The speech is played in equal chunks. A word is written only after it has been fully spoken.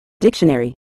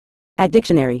Dictionary. At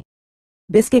dictionary.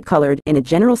 Biscuit-colored in a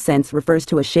general sense refers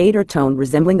to a shade or tone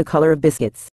resembling the color of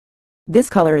biscuits.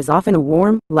 This color is often a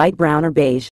warm, light brown or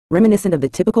beige, reminiscent of the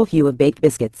typical hue of baked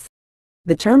biscuits.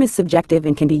 The term is subjective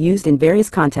and can be used in various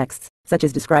contexts, such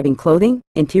as describing clothing,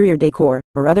 interior decor,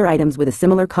 or other items with a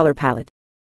similar color palette.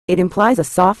 It implies a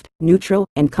soft, neutral,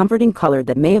 and comforting color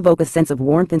that may evoke a sense of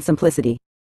warmth and simplicity.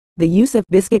 The use of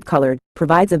biscuit-colored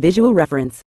provides a visual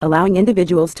reference, allowing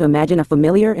individuals to imagine a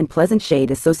familiar and pleasant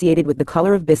shade associated with the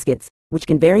color of biscuits, which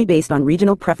can vary based on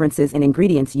regional preferences and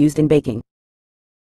ingredients used in baking.